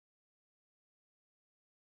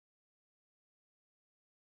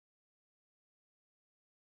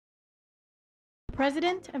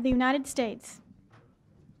President of the United States.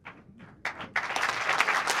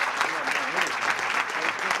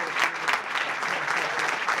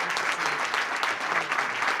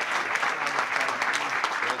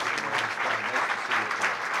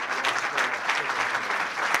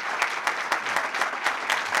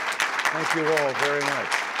 Thank you all very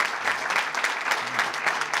much.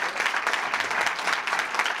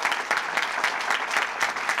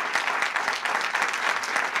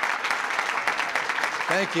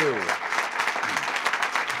 Thank you.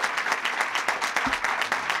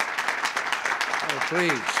 Oh,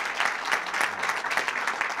 please.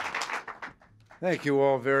 Thank you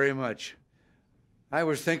all very much. I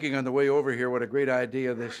was thinking on the way over here what a great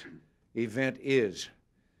idea this event is,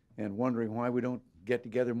 and wondering why we don't get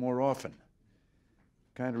together more often.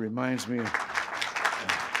 Kind of reminds me of,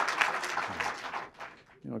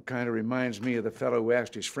 it kind of reminds me of the fellow who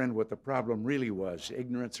asked his friend what the problem really was,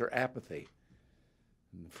 ignorance or apathy.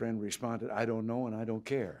 And the friend responded, I don't know and I don't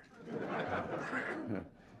care.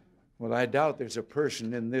 Well, I doubt there's a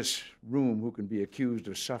person in this room who can be accused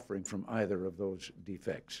of suffering from either of those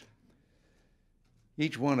defects.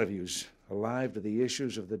 Each one of you's alive to the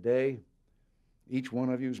issues of the day. Each one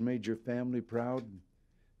of you's made your family proud,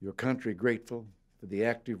 your country grateful for the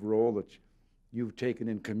active role that you've taken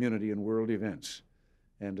in community and world events,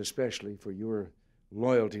 and especially for your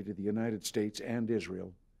loyalty to the United States and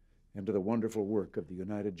Israel, and to the wonderful work of the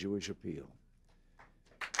United Jewish Appeal.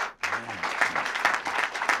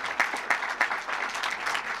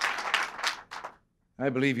 I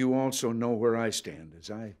believe you also know where I stand. As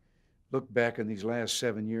I look back in these last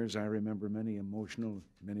 7 years, I remember many emotional,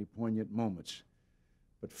 many poignant moments.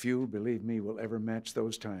 But few, believe me, will ever match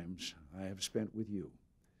those times I have spent with you,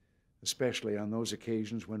 especially on those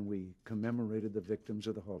occasions when we commemorated the victims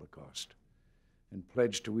of the Holocaust and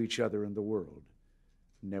pledged to each other and the world,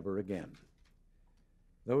 never again.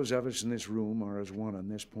 Those of us in this room are as one on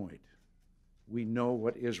this point. We know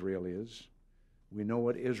what Israel is. We know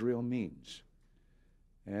what Israel means.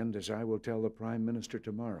 And as I will tell the Prime Minister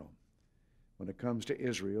tomorrow, when it comes to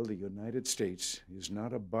Israel, the United States is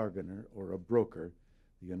not a bargainer or a broker.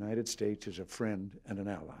 The United States is a friend and an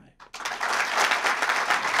ally.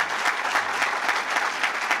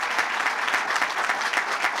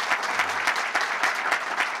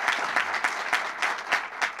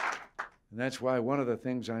 And that's why one of the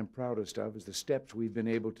things I'm proudest of is the steps we've been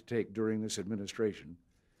able to take during this administration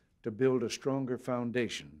to build a stronger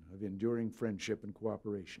foundation of enduring friendship and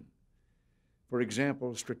cooperation. For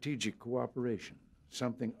example, strategic cooperation,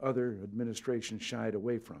 something other administrations shied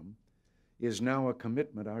away from, is now a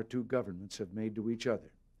commitment our two governments have made to each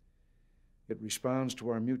other. It responds to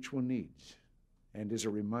our mutual needs and is a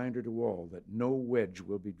reminder to all that no wedge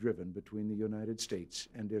will be driven between the United States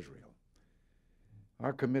and Israel.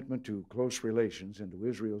 Our commitment to close relations and to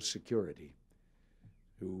Israel's security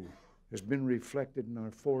has been reflected in our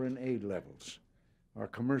foreign aid levels, our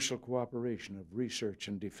commercial cooperation of research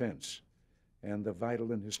and defense, and the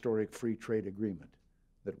vital and historic free trade agreement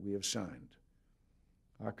that we have signed.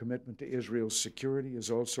 Our commitment to Israel's security is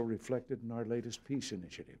also reflected in our latest peace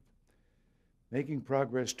initiative. Making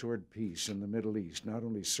progress toward peace in the Middle East not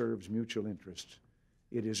only serves mutual interests,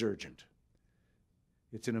 it is urgent.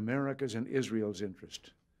 It's in America's and Israel's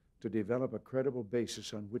interest to develop a credible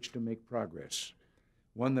basis on which to make progress,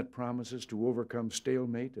 one that promises to overcome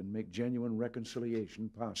stalemate and make genuine reconciliation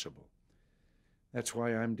possible. That's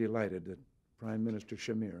why I'm delighted that Prime Minister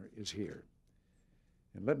Shamir is here.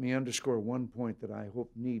 And let me underscore one point that I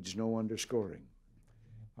hope needs no underscoring.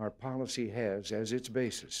 Our policy has as its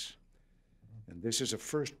basis, and this is a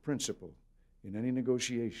first principle in any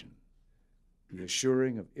negotiation, the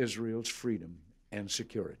assuring of Israel's freedom and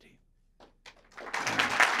security.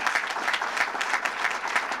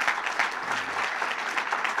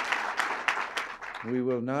 We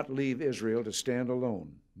will not leave Israel to stand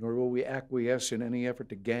alone, nor will we acquiesce in any effort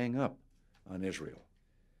to gang up on Israel.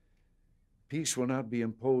 Peace will not be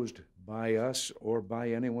imposed by us or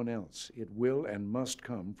by anyone else. It will and must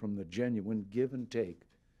come from the genuine give and take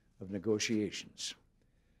of negotiations.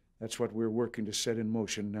 That's what we're working to set in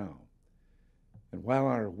motion now. And while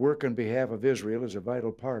our work on behalf of Israel is a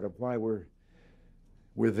vital part of why we're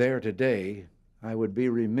there today, I would be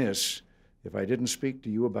remiss if I didn't speak to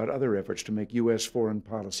you about other efforts to make U.S. foreign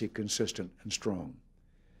policy consistent and strong.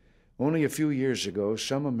 Only a few years ago,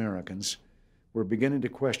 some Americans were beginning to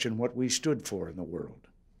question what we stood for in the world.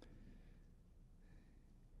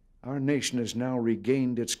 Our nation has now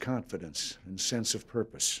regained its confidence and sense of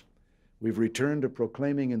purpose. We've returned to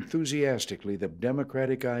proclaiming enthusiastically the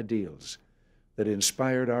democratic ideals that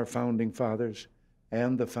inspired our founding fathers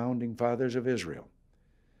and the founding fathers of Israel.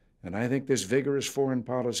 And I think this vigorous foreign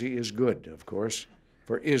policy is good, of course,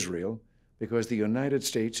 for Israel, because the United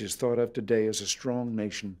States is thought of today as a strong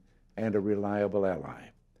nation and a reliable ally.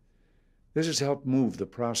 This has helped move the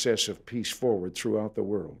process of peace forward throughout the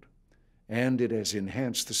world, and it has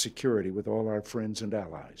enhanced the security with all our friends and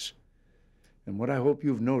allies. And what I hope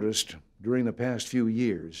you've noticed during the past few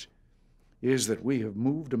years is that we have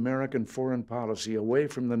moved American foreign policy away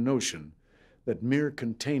from the notion that mere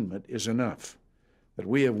containment is enough, that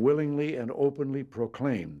we have willingly and openly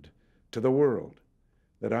proclaimed to the world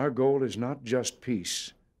that our goal is not just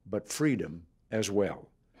peace, but freedom as well,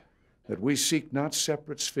 that we seek not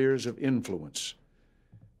separate spheres of influence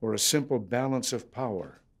or a simple balance of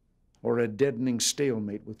power or a deadening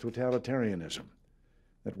stalemate with totalitarianism,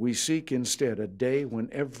 that we seek instead a day when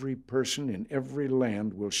every person in every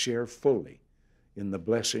land will share fully in the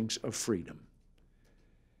blessings of freedom.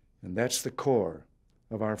 And that's the core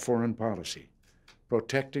of our foreign policy,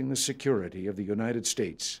 protecting the security of the United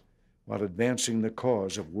States while advancing the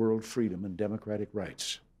cause of world freedom and democratic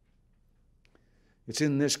rights. It's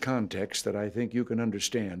in this context that I think you can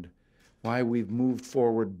understand why we've moved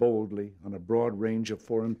forward boldly on a broad range of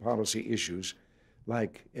foreign policy issues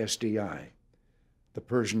like SDI, the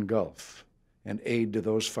Persian Gulf, and aid to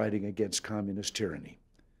those fighting against communist tyranny.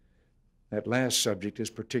 That last subject is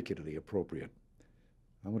particularly appropriate.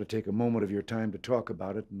 I want to take a moment of your time to talk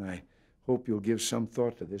about it, and I hope you'll give some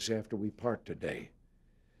thought to this after we part today.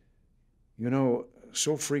 You know,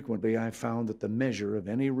 so frequently I've found that the measure of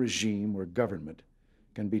any regime or government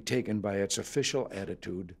can be taken by its official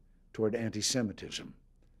attitude toward anti-Semitism.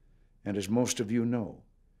 And as most of you know,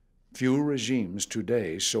 few regimes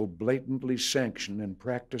today so blatantly sanction and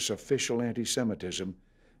practice official anti-Semitism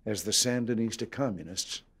as the Sandinista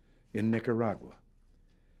communists in Nicaragua.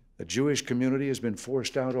 The Jewish community has been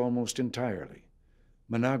forced out almost entirely.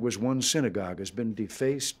 Managua's one synagogue has been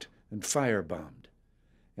defaced and firebombed,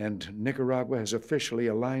 and Nicaragua has officially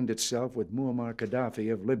aligned itself with Muammar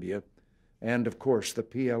Gaddafi of Libya and, of course, the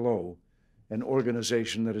PLO, an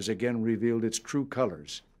organization that has again revealed its true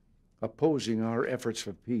colors, opposing our efforts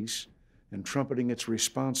for peace and trumpeting its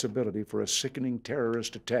responsibility for a sickening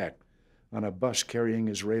terrorist attack on a bus carrying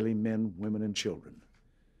Israeli men, women, and children.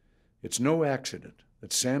 It's no accident that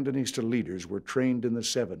Sandinista leaders were trained in the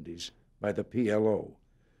 70s by the PLO,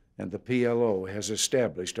 and the PLO has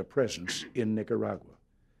established a presence in Nicaragua.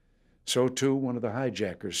 So too, one of the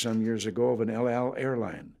hijackers some years ago of an El Al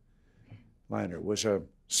airliner was a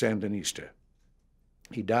Sandinista.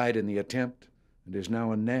 He died in the attempt and is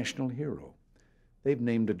now a national hero. They've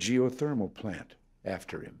named a geothermal plant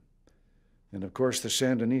after him. And of course, the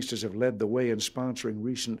Sandinistas have led the way in sponsoring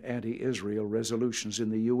recent anti-Israel resolutions in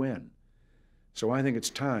the UN. So I think it's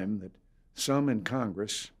time that some in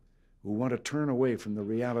Congress who want to turn away from the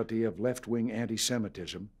reality of left-wing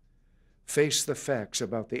anti-Semitism face the facts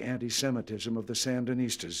about the anti-Semitism of the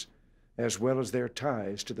Sandinistas, as well as their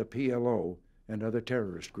ties to the PLO and other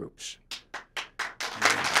terrorist groups.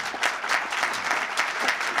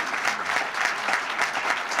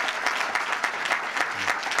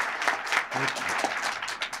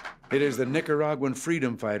 It is the Nicaraguan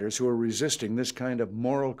freedom fighters who are resisting this kind of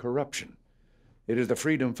moral corruption. It is the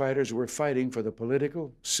freedom fighters who are fighting for the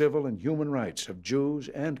political, civil, and human rights of Jews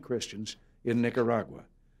and Christians in Nicaragua.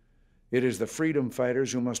 It is the freedom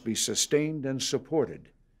fighters who must be sustained and supported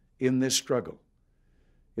in this struggle.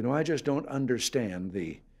 You know, I just don't understand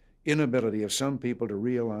the inability of some people to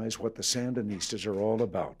realize what the Sandinistas are all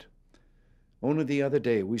about. Only the other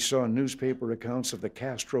day, we saw newspaper accounts of the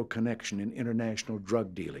Castro connection in international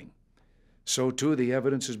drug dealing. So, too, the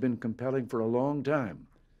evidence has been compelling for a long time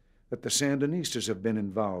that the Sandinistas have been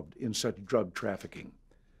involved in such drug trafficking.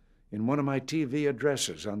 In one of my TV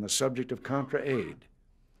addresses on the subject of Contra Aid,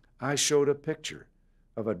 I showed a picture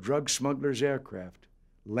of a drug smuggler's aircraft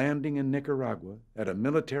landing in Nicaragua at a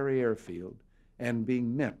military airfield and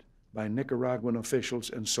being met by Nicaraguan officials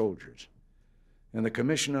and soldiers. And the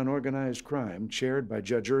Commission on Organized Crime, chaired by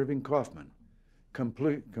Judge Irving Kaufman,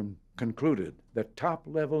 concluded that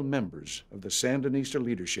top-level members of the Sandinista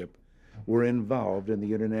leadership were involved in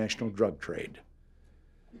the international drug trade.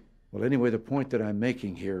 Well, anyway, the point that I'm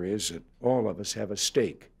making here is that all of us have a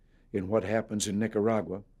stake in what happens in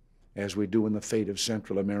Nicaragua, as we do in the fate of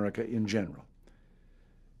Central America in general.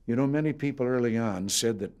 You know, many people early on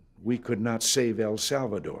said that we could not save El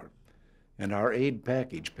Salvador, and our aid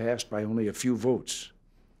package passed by only a few votes.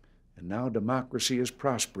 And now democracy is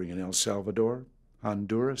prospering in El Salvador,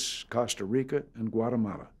 Honduras, Costa Rica, and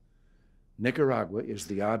Guatemala. Nicaragua is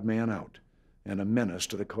the odd man out and a menace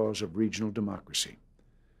to the cause of regional democracy.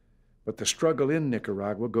 But the struggle in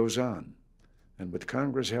Nicaragua goes on, and with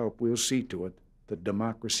Congress' help, we'll see to it that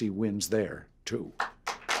democracy wins there, too.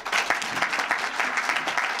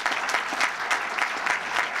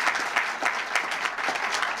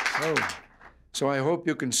 So I hope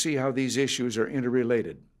you can see how these issues are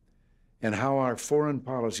interrelated and how our foreign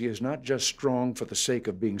policy is not just strong for the sake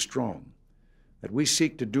of being strong, that we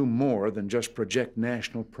seek to do more than just project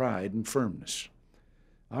national pride and firmness.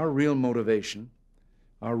 Our real motivation,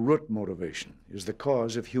 our root motivation, is the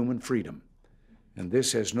cause of human freedom, and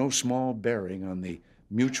this has no small bearing on the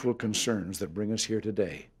mutual concerns that bring us here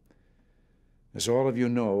today. As all of you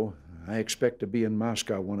know, I expect to be in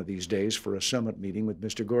Moscow one of these days for a summit meeting with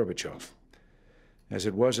Mr. Gorbachev. As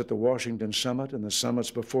it was at the Washington summit and the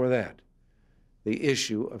summits before that, the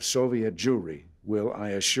issue of Soviet Jewry will,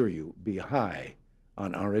 I assure you, be high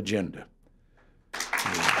on our agenda.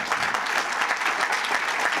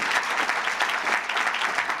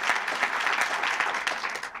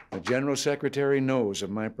 The General Secretary knows of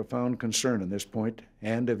my profound concern on this point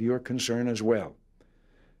and of your concern as well.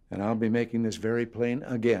 And I'll be making this very plain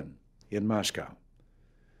again in Moscow.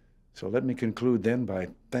 So let me conclude then by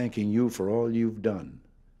thanking you for all you've done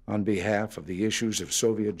on behalf of the issues of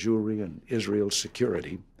Soviet Jewry and Israel's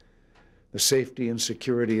security, the safety and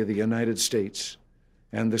security of the United States,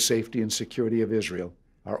 and the safety and security of Israel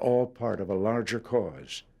are all part of a larger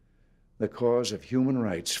cause, the cause of human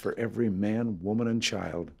rights for every man, woman, and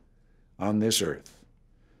child on this earth.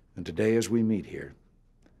 And today, as we meet here,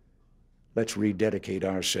 let's rededicate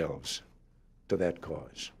ourselves to that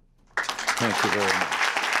cause. Thank you very much.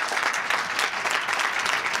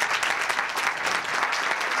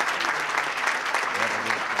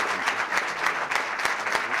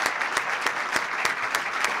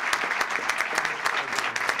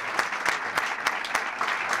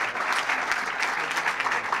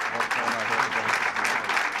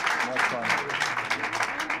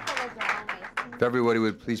 If everybody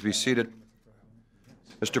would please be seated.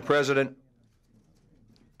 Mr. President,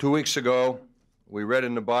 2 weeks ago, we read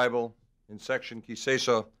in the Bible, in section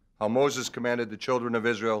Kisesa, how Moses commanded the children of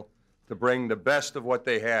Israel to bring the best of what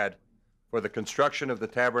they had for the construction of the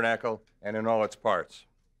tabernacle and in all its parts.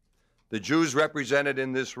 The Jews represented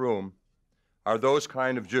in this room are those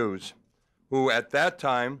kind of Jews who at that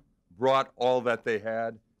time brought all that they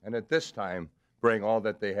had, and at this time bring all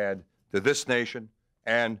that they had to this nation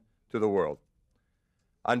and to the world.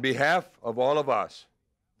 On behalf of all of us,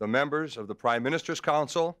 the members of the Prime Minister's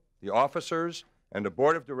Council, the officers, and the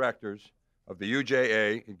Board of Directors of the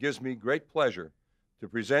UJA, it gives me great pleasure to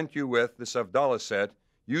present you with this Havdalah set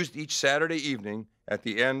used each Saturday evening at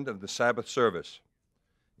the end of the Sabbath service.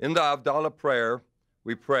 In the Havdalah prayer,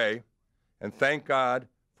 we pray and thank God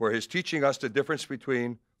for His teaching us the difference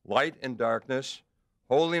between light and darkness,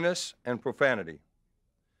 holiness and profanity.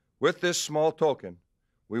 With this small token,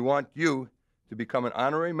 we want you to become an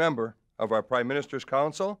honorary member of our Prime Minister's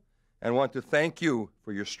Council and want to thank you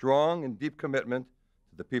for your strong and deep commitment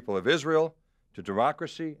to the people of Israel, to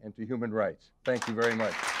democracy, and to human rights. Thank you very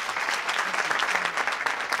much.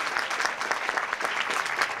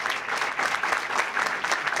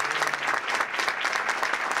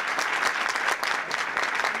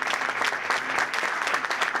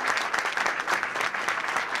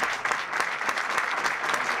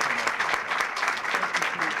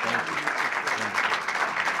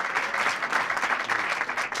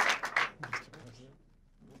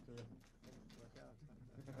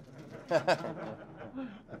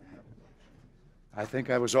 I think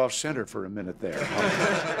I was off center for a minute there.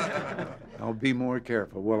 I'll be more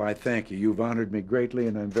careful. Well, I thank you. You've honored me greatly,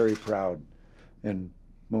 and I'm very proud and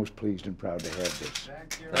most pleased and proud to have this.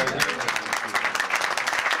 Thank you.